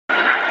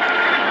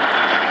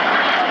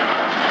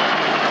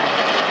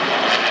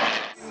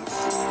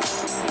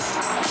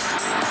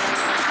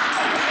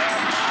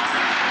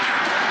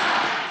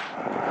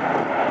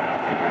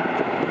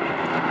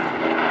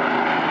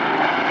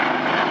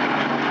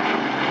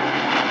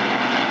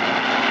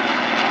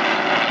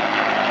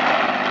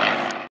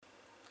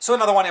So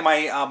another one in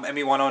my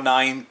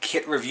ME-109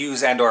 kit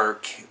reviews and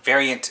or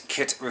variant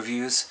kit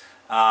reviews.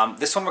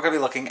 This one we're going to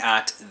be looking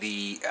at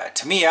the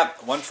Tamiya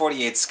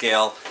 148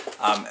 scale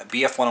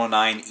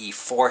BF-109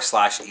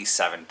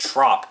 E4/E7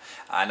 Trop.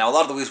 Now a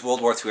lot of these World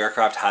War II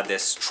aircraft had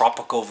this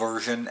tropical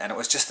version, and it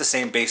was just the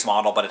same base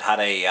model, but it had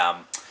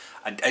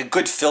a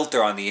good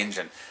filter on the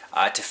engine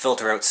to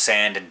filter out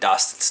sand and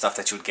dust and stuff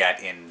that you would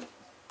get in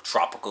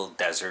tropical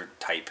desert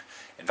type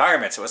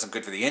environments. It wasn't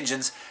good for the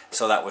engines,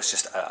 so that was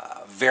just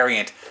a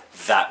variant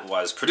that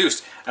was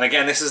produced. And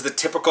again, this is the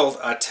typical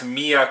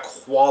Tamiya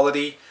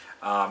quality.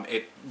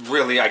 It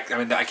really, I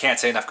mean, I can't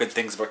say enough good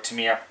things about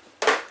Tamiya.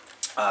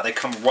 They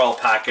come well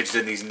packaged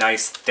in these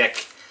nice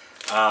thick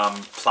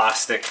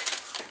plastic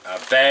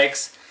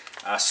bags.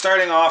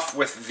 Starting off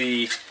with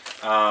the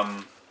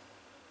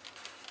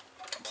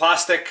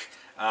plastic,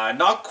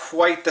 not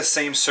quite the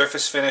same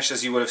surface finish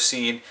as you would have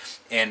seen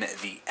in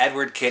the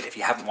Edward kit. If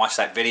you haven't watched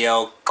that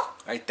video,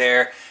 right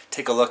there,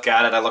 take a look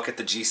at it. I look at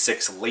the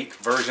G6 late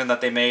version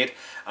that they made.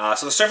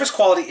 So the surface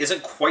quality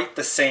isn't quite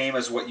the same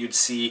as what you'd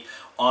see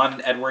on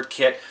an Edward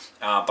kit,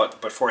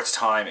 but for its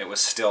time it was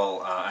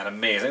still an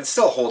amazing. It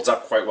still holds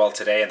up quite well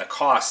today, and the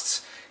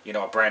costs, you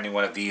know, a brand new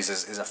one of these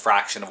is a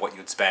fraction of what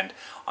you'd spend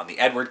on the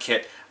Edward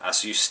kit,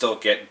 so you still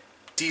get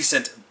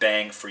decent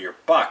bang for your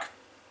buck.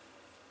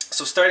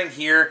 So starting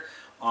here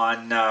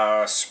on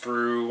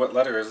sprue, what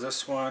letter is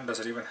this one? Does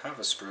it even have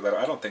a sprue letter?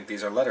 I don't think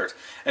these are lettered.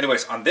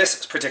 Anyways, on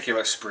this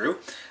particular sprue,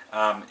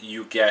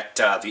 you get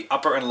the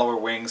upper and lower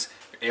wings,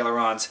 your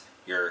ailerons,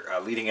 your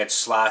leading edge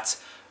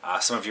slats,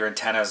 some of your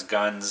antennas,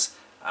 guns,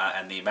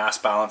 and the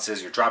mast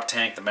balances, your drop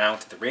tank, the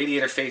mount, the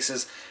radiator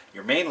faces,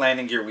 your main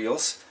landing gear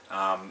wheels.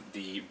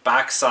 The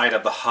back side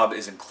of the hub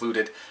is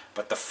included,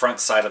 but the front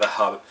side of the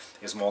hub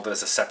is molded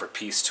as a separate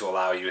piece to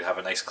allow you to have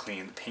a nice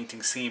clean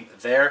painting scheme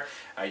there.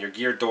 Your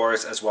gear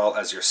doors, as well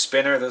as your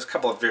spinner. There's a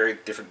couple of very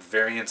different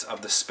variants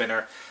of the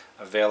spinner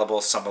available,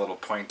 some a little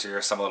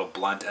pointier, some a little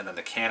blunt, and then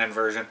the Canon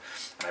version.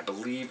 And I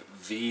believe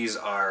these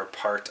are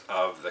part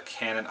of the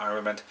Canon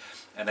armament.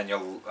 And then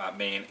your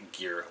main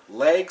gear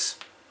legs.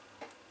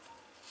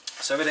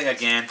 So everything,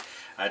 again,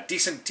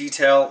 decent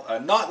detail.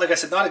 Not, like I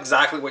said, not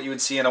exactly what you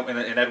would see in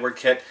an Edward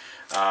kit,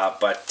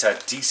 but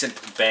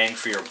decent bang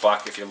for your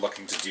buck if you're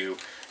looking to do,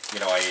 you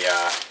know,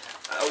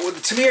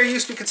 to me, it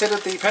used to be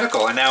considered the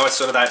pinnacle, and now it's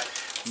sort of that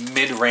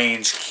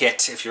mid-range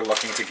kit if you're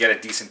looking to get a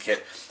decent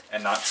kit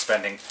and not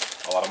spending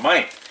a lot of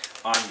money.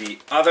 On the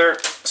other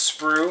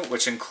sprue,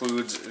 which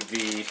includes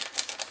the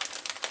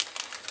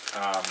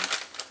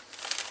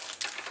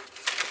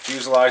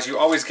fuselage, you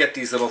always get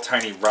these little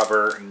tiny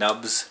rubber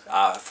nubs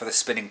for the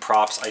spinning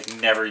props. I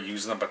never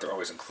use them, but they're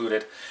always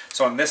included.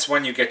 So on this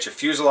one, you get your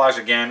fuselage,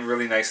 again,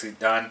 really nicely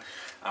done.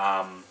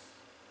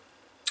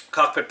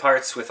 Cockpit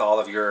parts with all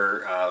of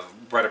your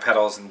rudder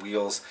pedals and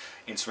wheels,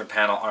 instrument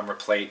panel, armor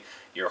plate,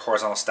 your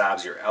horizontal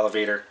stabs, your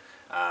elevator,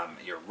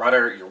 your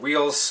rudder, your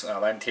wheels,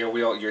 landing tail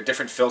wheel, your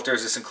different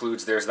filters. This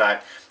includes, there's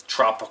that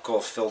tropical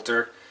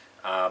filter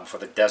for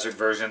the desert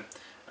version.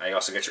 You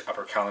also get your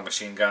upper cowling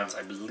machine guns.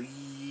 I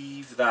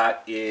believe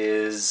that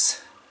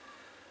is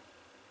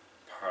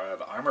part of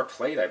the armor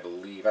plate, I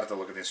believe. I have to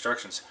look at the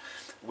instructions.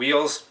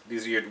 Wheels,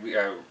 these are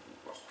your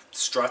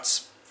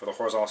struts for the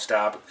horizontal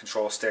stab,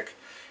 control stick.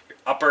 Your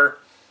upper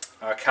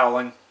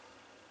cowling,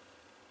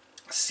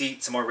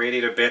 seat, some more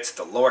radiator bits,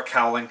 the lower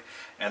cowling,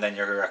 and then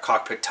your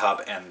cockpit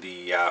tub and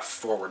the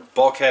forward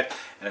bulkhead,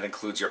 and it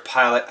includes your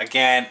pilot.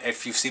 Again,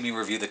 if you've seen me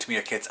review the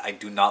Tamiya kits, I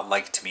do not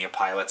like Tamiya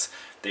pilots.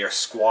 They are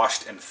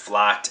squashed and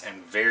flat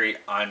and very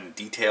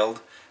undetailed,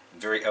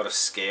 and very out of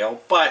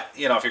scale. But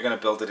you know, if you're going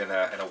to build it in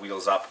a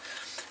wheels up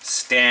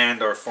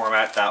stand or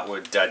format, that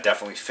would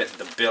definitely fit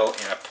the bill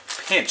in a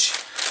pinch.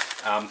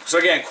 So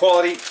again,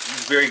 quality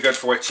very good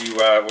for what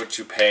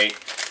you pay.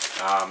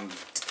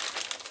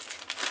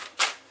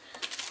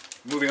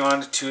 Moving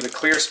on to the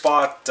clear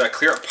spot,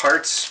 clear up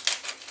parts.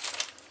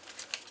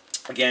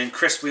 Again,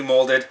 crisply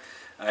molded.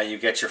 You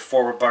get your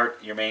forward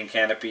part, your main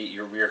canopy,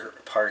 your rear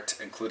part,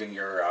 including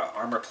your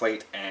armor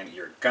plate and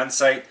your gun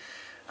sight.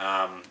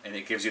 And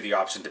it gives you the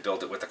option to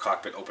build it with the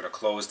cockpit open or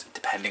closed,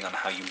 depending on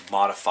how you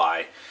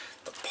modify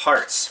the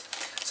parts.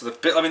 So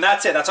I mean,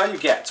 that's it. That's all you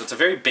get. So it's a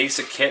very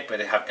basic kit, but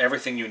it have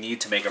everything you need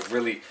to make a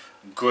really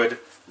good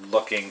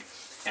looking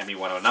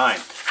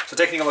ME-109. So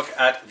taking a look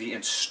at the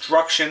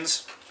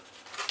instructions.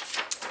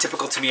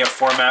 Typical Tamiya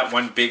format,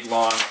 one big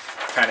long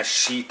kind of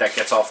sheet that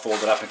gets all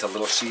folded up into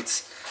little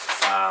sheets.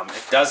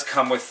 It does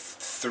come with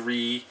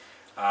 3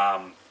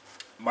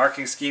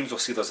 marking schemes. We'll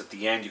see those at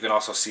the end. You can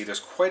also see there's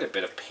quite a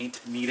bit of paint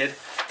needed.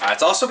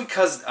 It's also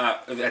because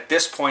at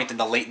this point in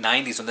the late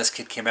 90s when this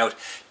kit came out,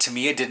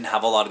 Tamiya didn't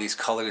have a lot of these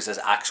colors as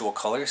actual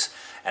colors,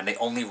 and they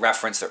only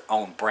reference their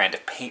own brand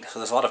of paint. So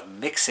there's a lot of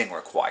mixing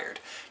required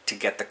to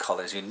get the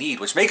colors you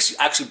need, which makes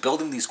actually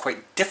building these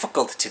quite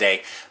difficult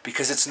today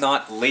because it's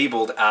not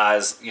labeled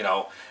as, you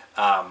know,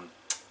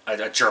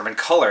 a German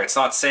color. It's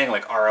not saying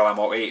like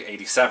RLM 08,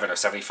 87 or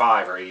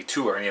 75 or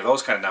 82 or any of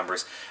those kind of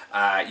numbers.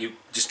 You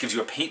just gives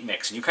you a paint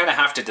mix, and you kind of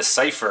have to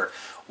decipher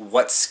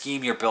what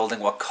scheme you're building,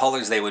 what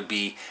colors they would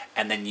be,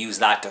 and then use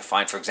that to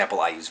find, for example,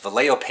 I use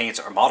Vallejo paints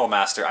or Model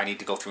Master. I need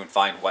to go through and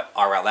find what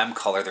RLM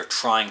color they're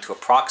trying to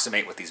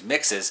approximate with these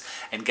mixes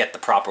and get the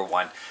proper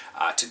one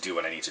to do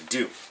what I need to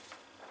do.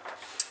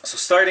 So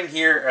starting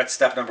here at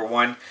step number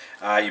 1,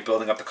 you're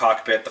building up the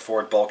cockpit, the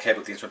forward bulkhead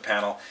with the instrument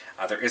panel.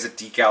 There is a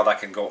decal that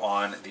can go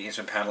on the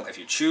instrument panel if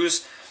you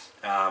choose.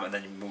 And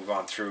then you move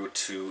on through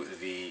to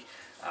the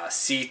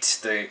seat,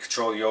 the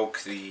control yoke,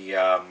 the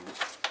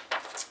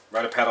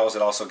rudder pedals.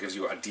 It also gives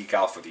you a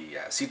decal for the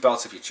seat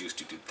belts if you choose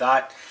to do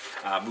that.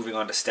 Moving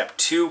on to step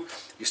 2,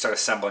 you start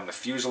assembling the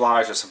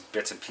fuselage. There's some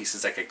bits and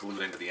pieces that get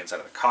glued into the inside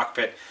of the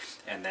cockpit.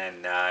 And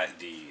then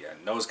the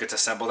nose gets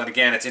assembled. And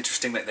again, it's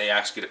interesting that they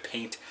ask you to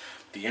paint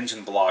the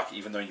engine block,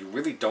 even though you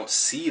really don't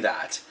see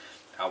that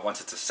once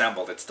it's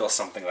assembled. It's still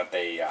something that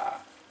they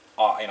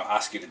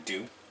ask you to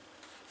do.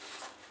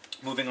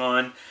 Moving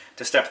on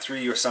to step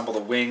 3, you assemble the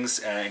wings,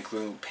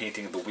 including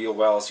painting the wheel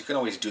wells. You can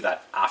always do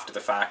that after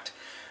the fact.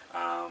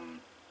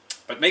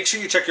 But make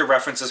sure you check your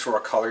references for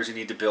what colors you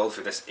need to build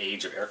for this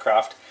age of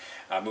aircraft.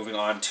 Moving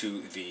on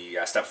to the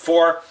step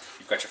 4,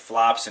 you've got your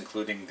flaps,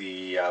 including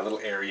the little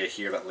area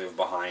here that live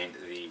behind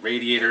the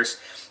radiators,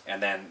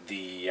 and then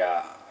the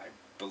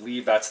I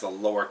believe that's the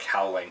lower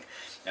cowling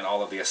and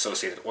all of the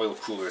associated oil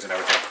coolers and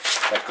everything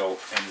that go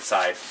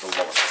inside the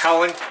lower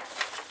cowling.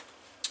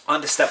 On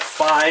to step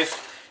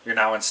 5, you're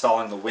now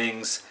installing the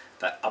wings.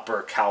 That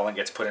upper cowling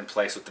gets put in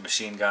place with the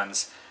machine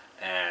guns,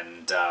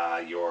 and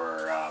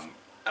your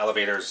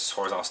elevators,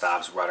 horizontal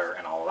stabs, rudder,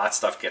 and all of that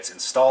stuff gets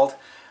installed.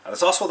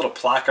 There's also a little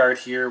placard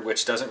here,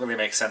 which doesn't really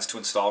make sense to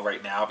install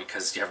right now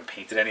because you haven't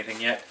painted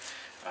anything yet.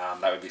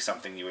 That would be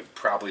something you would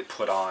probably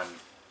put on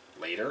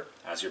later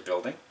as you're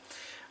building.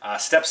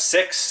 Step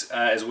 6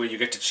 is where you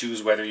get to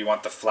choose whether you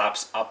want the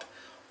flaps up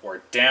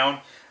or down.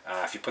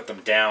 If you put them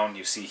down,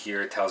 you see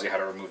here it tells you how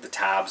to remove the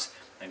tabs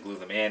and glue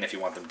them in. If you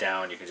want them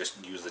down, you can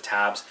just use the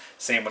tabs.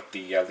 Same with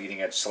the leading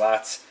edge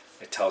slats.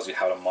 It tells you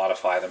how to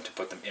modify them to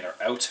put them in or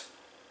out.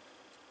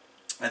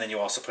 And then you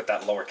also put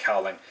that lower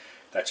cowling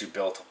that you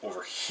built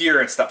over here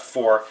in step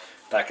 4.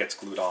 That gets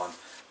glued on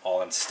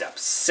all in step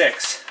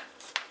 6.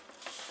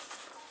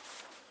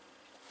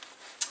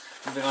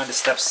 Moving on to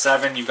step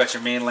 7, you've got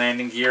your main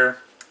landing gear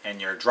and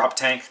your drop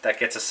tank that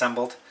gets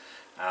assembled.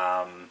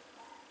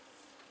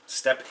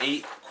 Step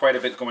 8, quite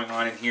a bit going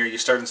on in here. You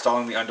start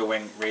installing the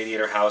underwing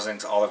radiator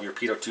housings, all of your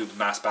pitot tubes,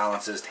 mass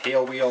balances,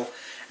 tail wheel,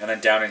 and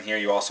then down in here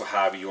you also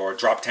have your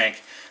drop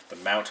tank, the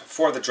mount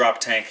for the drop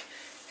tank,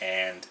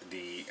 and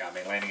the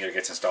main landing gear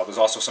gets installed. There's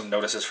also some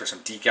notices for some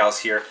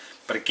decals here,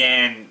 but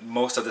again,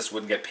 most of this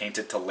wouldn't get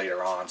painted till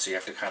later on, so you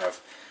have to kind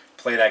of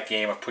play that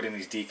game of putting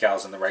these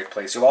decals in the right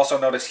place. You'll also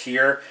notice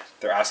here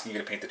they're asking you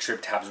to paint the trim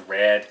tabs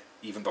red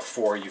even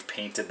before you've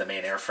painted the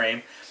main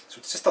airframe. So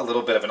it's just a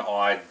little bit of an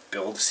odd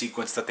build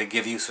sequence that they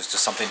give you, so it's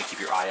just something to keep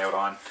your eye out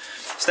on.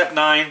 Step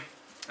 9,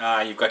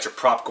 you've got your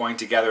prop going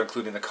together,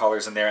 including the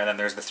colors in there, and then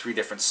there's the 3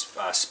 different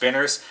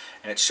spinners,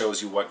 and it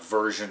shows you what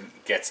version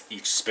gets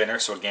each spinner.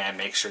 So again,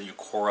 make sure you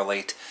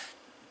correlate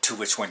to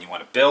which one you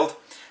want to build.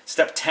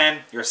 Step 10,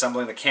 you're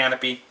assembling the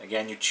canopy.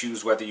 Again, you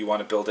choose whether you want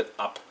to build it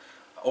up,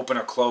 open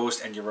or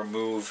closed, and you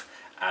remove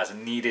as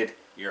needed.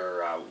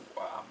 Your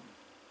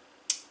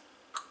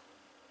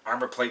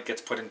armor plate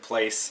gets put in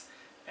place,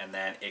 and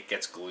then it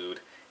gets glued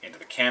into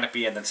the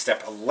canopy. And then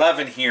step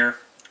 11 here,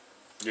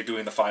 you're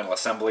doing the final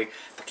assembly.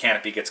 The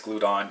canopy gets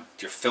glued on,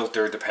 your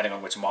filter, depending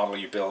on which model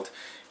you build,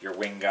 your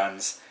wing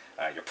guns,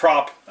 your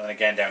prop, and then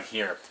again down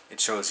here,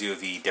 it shows you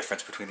the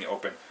difference between the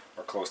open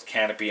or closed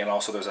canopy, and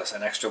also there's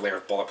an extra layer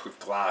of bulletproof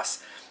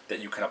glass that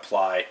you can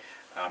apply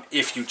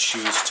if you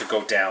choose to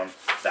go down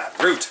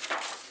that route.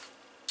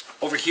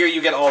 Over here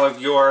you get all of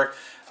your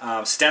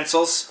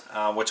stencils,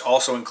 which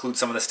also include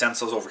some of the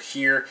stencils over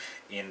here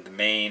in the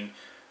main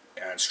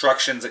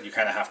instructions that you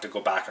kind of have to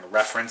go back and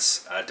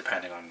reference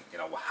depending on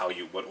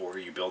what order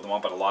you build them on.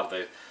 But a lot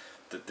of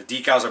the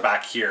decals are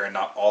back here, and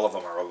not all of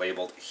them are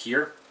labeled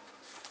here.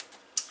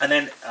 And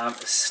then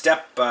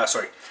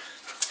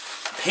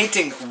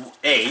painting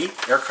A,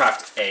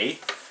 aircraft A,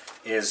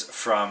 is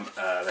from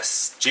the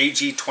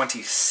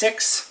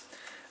JG26.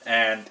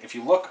 And if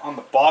you look on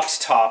the box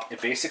top,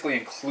 it basically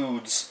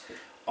includes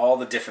all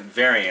the different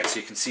variants. So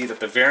you can see that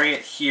the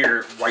variant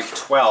here, white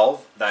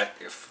 12, that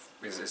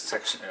is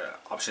section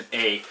option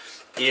A,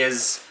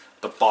 is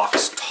the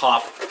box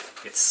top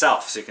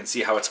itself. So you can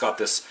see how it's got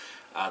this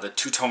the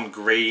two-tone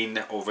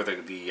green over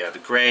the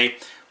gray,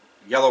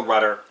 yellow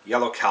rudder,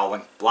 yellow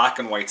cowling, black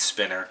and white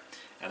spinner,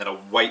 and then a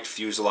white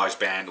fuselage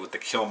band with the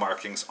kill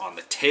markings on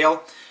the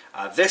tail.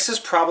 This is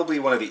probably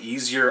one of the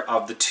easier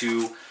of the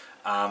 2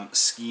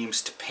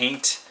 schemes to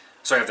paint.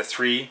 Sorry, of the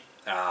 3.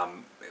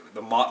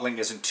 The mottling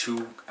isn't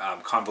too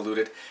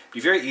convoluted. It'd be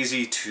very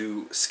easy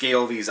to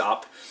scale these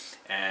up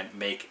and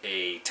make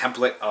a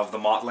template of the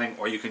mottling,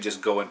 or you can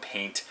just go and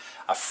paint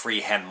a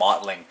freehand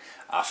mottling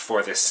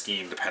for this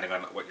scheme, depending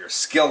on what your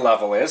skill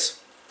level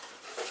is.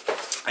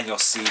 And you'll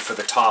see for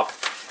the top,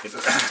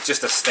 it's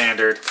just a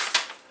standard,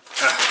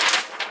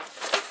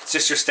 it's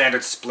just your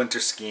standard splinter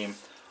scheme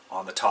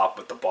on the top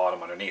with the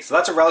bottom underneath. So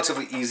that's a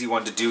relatively easy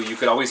one to do. You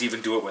could always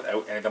even do it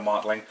without any of the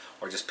mottling,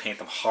 or just paint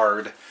them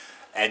hard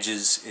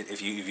edges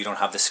if you don't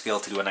have the skill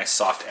to do a nice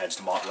soft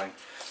edged mottling.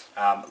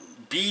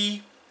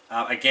 B,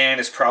 again,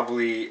 is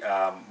probably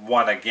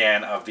one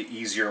again of the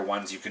easier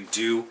ones you can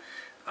do.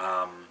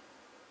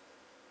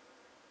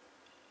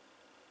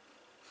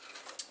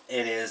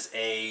 It is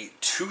a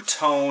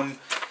two-tone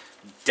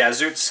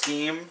desert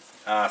scheme,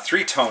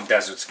 three-tone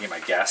desert scheme, I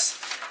guess.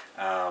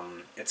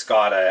 It's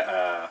got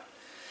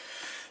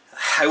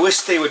I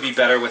wish they would be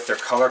better with their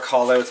color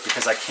callouts,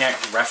 because I can't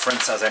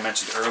reference, as I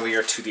mentioned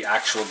earlier, to the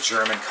actual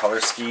German color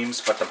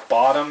schemes. But the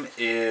bottom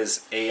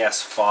is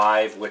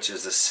AS5, which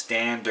is the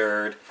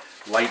standard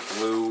light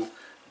blue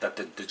that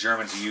the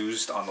Germans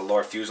used on the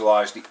lower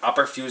fuselage. The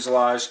upper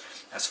fuselage,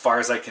 as far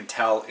as I can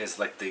tell, is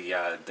like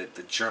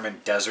the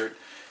German desert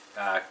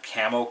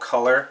camo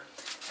color.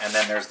 And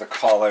then there's the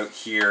call out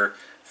here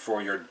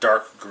for your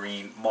dark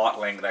green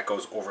mottling that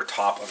goes over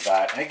top of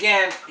that. And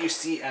again, you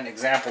see an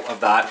example of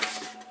that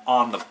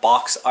on the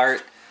box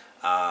art.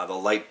 The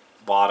light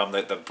bottom,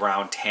 the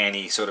brown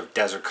tanny sort of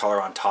desert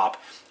color on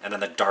top, and then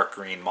the dark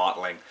green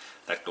mottling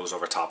that goes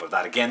over top of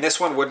that. Again, this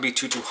one wouldn't be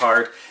too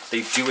hard.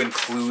 They do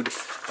include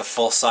the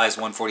full-size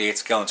 1/48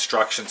 scale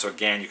instructions, so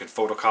again, you can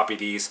photocopy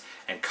these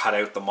and cut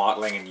out the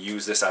mottling and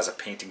use this as a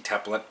painting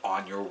template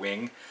on your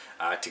wing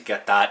to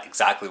get that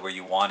exactly where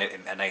you want it,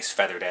 and a nice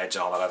feathered edge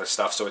and all that other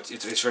stuff. So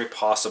it's very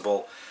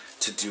possible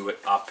to do it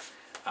up.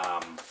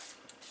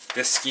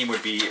 This scheme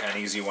would be an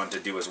easy one to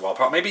do as well.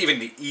 Probably, maybe even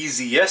the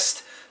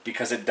easiest,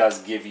 because it does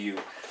give you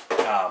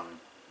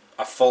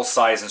a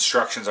full-size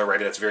instructions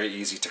already that's very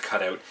easy to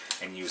cut out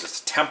and use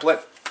as a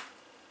template.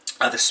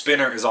 The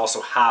spinner is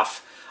also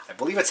half, I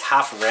believe it's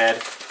half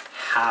red,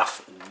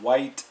 half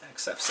white,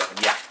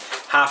 XF7, yeah.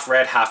 Half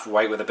red, half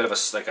white with a bit of a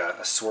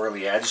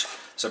swirly edge.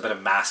 So a bit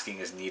of masking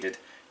is needed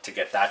to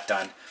get that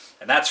done.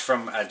 And that's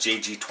from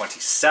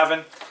JG27.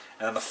 And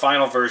then the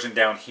final version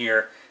down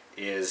here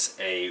is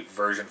a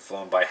version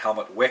flown by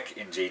Helmut Wick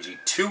in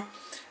JG2.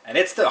 And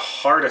it's the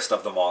hardest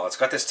of them all. It's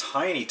got this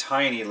tiny,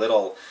 tiny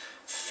little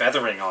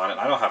feathering on it.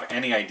 I don't have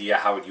any idea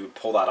how you would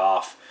pull that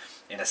off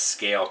in a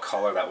scale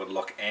color that would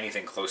look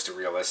anything close to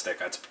realistic.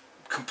 That's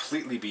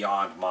completely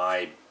beyond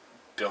my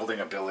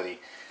building ability.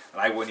 And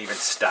I wouldn't even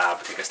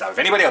take a stab. If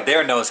anybody out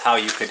there knows how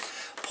you could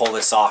pull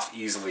this off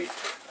easily,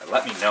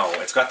 let me know.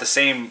 It's got the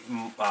same,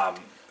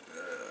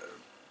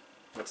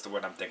 what's the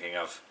word I'm thinking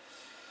of?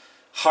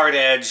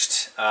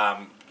 Hard-edged,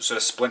 sort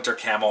of splinter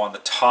camo on the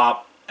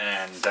top,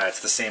 and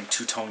it's the same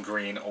two-tone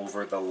green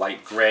over the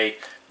light gray.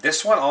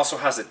 This one also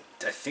has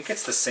I think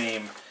it's the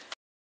same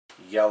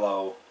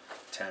yellow,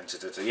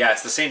 yeah,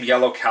 it's the same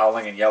yellow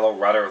cowling and yellow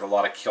rudder with a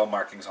lot of kill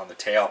markings on the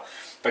tail.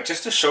 But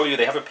just to show you,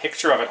 they have a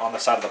picture of it on the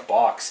side of the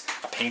box,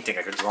 a painting,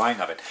 like a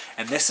drawing of it.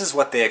 And this is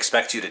what they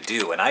expect you to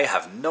do. And I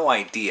have no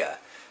idea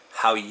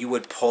how you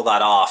would pull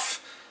that off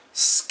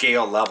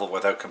scale level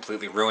without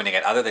completely ruining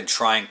it, other than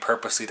trying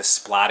purposely to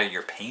splatter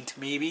your paint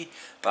maybe.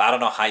 But I don't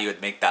know how you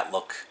would make that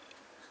look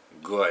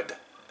good.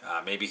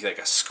 Maybe like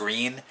a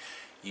screen,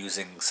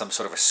 using some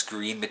sort of a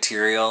screen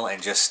material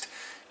and just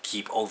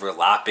keep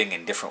overlapping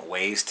in different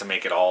ways to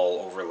make it all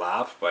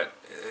overlap. But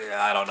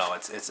I don't know,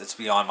 it's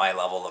beyond my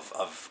level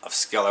of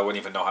skill. I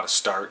wouldn't even know how to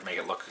start and make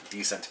it look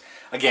decent.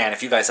 Again,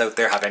 if you guys out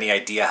there have any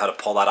idea how to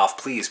pull that off,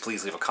 please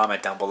leave a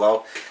comment down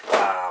below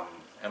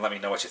and let me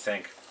know what you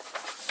think.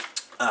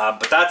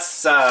 But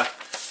that's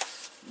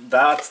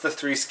the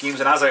three schemes,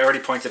 and as I already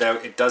pointed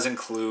out, it does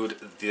include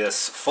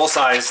this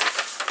full-size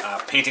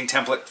painting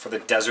template for the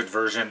desert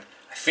version.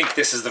 I think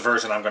this is the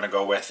version I'm going to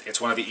go with.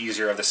 It's one of the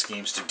easier of the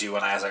schemes to do,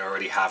 and as I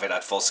already have it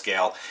at full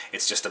scale,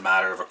 it's just a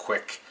matter of a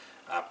quick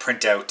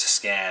printout,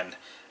 scan,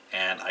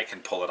 and I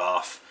can pull it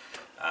off.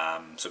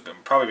 So it'll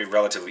probably be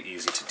relatively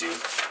easy to do.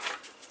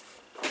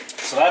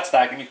 So that's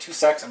that. Give me 2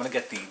 secs. I'm going to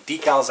get the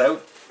decals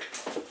out.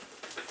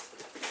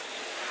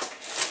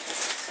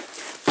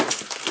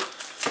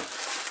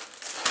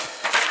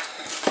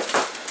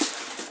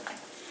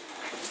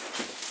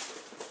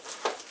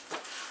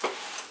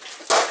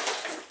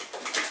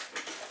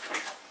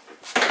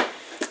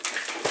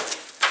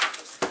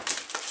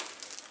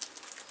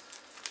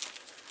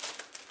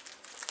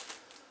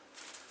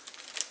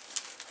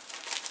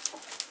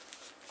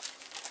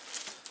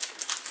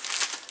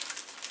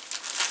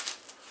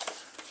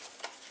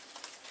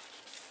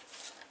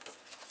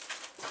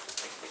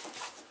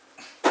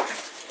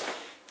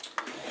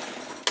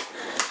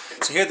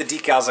 So here are the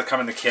decals that come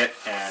in the kit,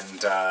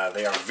 and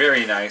they are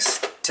very nice,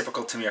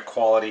 typical Tamiya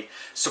quality.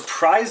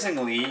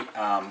 Surprisingly,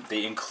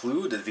 they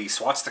include the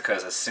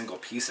swastikas as single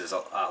pieces.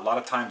 A lot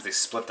of times they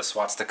split the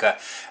swastika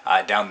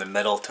down the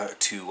middle to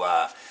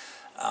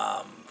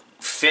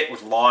fit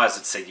with laws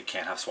that say you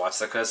can't have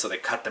swastikas, so they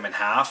cut them in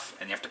half,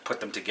 and you have to put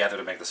them together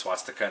to make the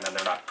swastika, and then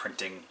they're not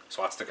printing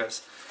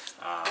swastikas.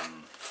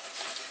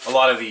 A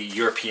lot of the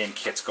European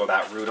kits go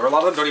that route, or a lot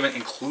of them don't even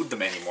include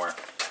them anymore.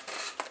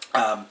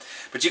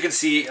 But you can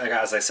see, like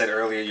as I said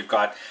earlier, you've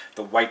got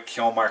the white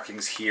kill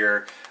markings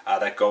here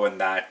that go in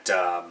that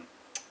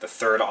the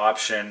third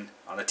option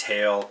on the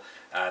tail.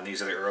 And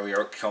these are the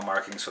earlier kill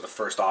markings for the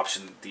first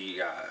option.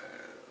 The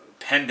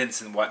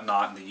pendants and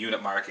whatnot, and the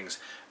unit markings,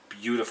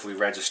 beautifully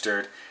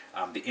registered.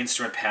 The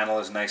instrument panel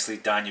is nicely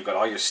done. You've got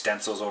all your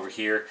stencils over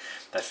here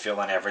that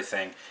fill in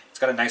everything. It's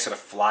got a nice sort of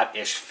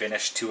flat-ish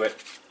finish to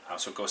it,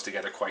 so it goes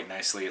together quite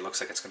nicely. It looks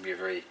like it's going to be a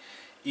very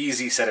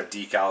easy set of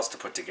decals to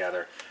put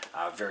together.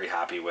 Very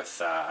happy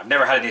with, I've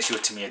never had an issue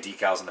with Tamiya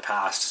decals in the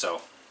past,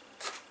 so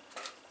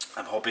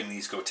I'm hoping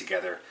these go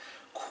together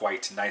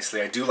quite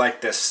nicely. I do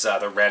like this,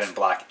 the red and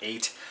black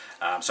 8.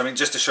 So I mean,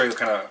 just to show you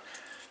kind of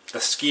the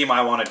scheme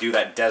I want to do,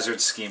 that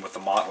desert scheme with the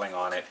mottling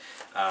on it,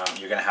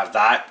 you're going to have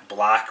that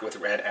black with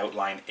red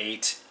outline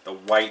 8, the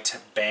white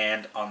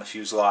band on the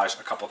fuselage,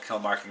 a couple kill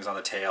markings on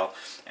the tail,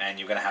 and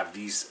you're going to have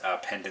these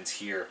pendants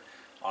here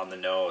on the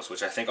nose,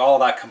 which I think all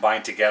that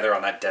combined together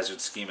on that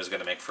desert scheme is going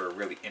to make for a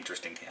really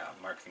interesting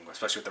marking,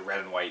 especially with the red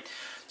and white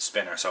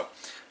spinner. So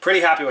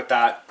pretty happy with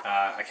that.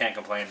 I can't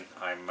complain.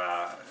 I'm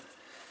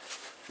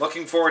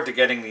looking forward to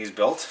getting these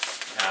built,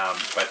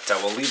 but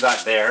we'll leave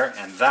that there,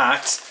 and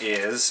that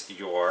is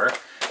your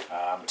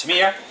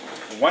Tamiya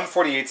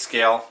 1/48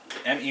 scale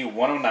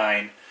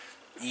Me-109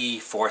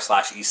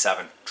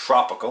 E4/E7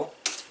 Tropical.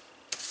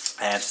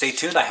 And stay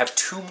tuned, I have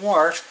 2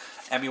 more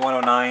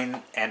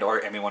Me-109 and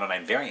or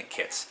Me-109 variant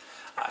kits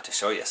to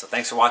show you. So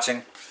thanks for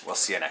watching. We'll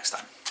see you next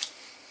time.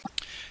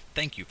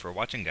 Thank you for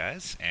watching,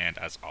 guys, and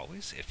as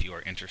always, if you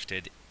are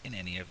interested in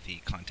any of the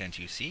content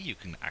you see, you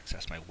can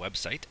access my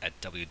website at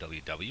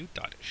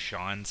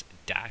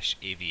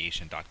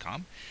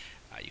www.seans-aviation.com.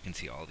 You can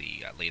see all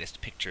the latest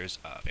pictures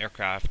of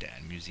aircraft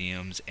and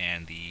museums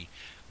and the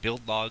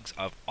build logs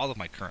of all of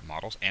my current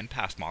models and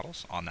past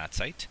models on that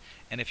site.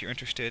 And if you're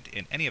interested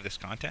in any of this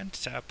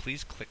content,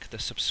 please click the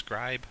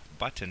subscribe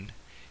button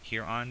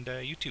here on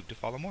YouTube to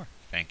follow more.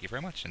 Thank you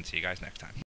very much, and see you guys next time.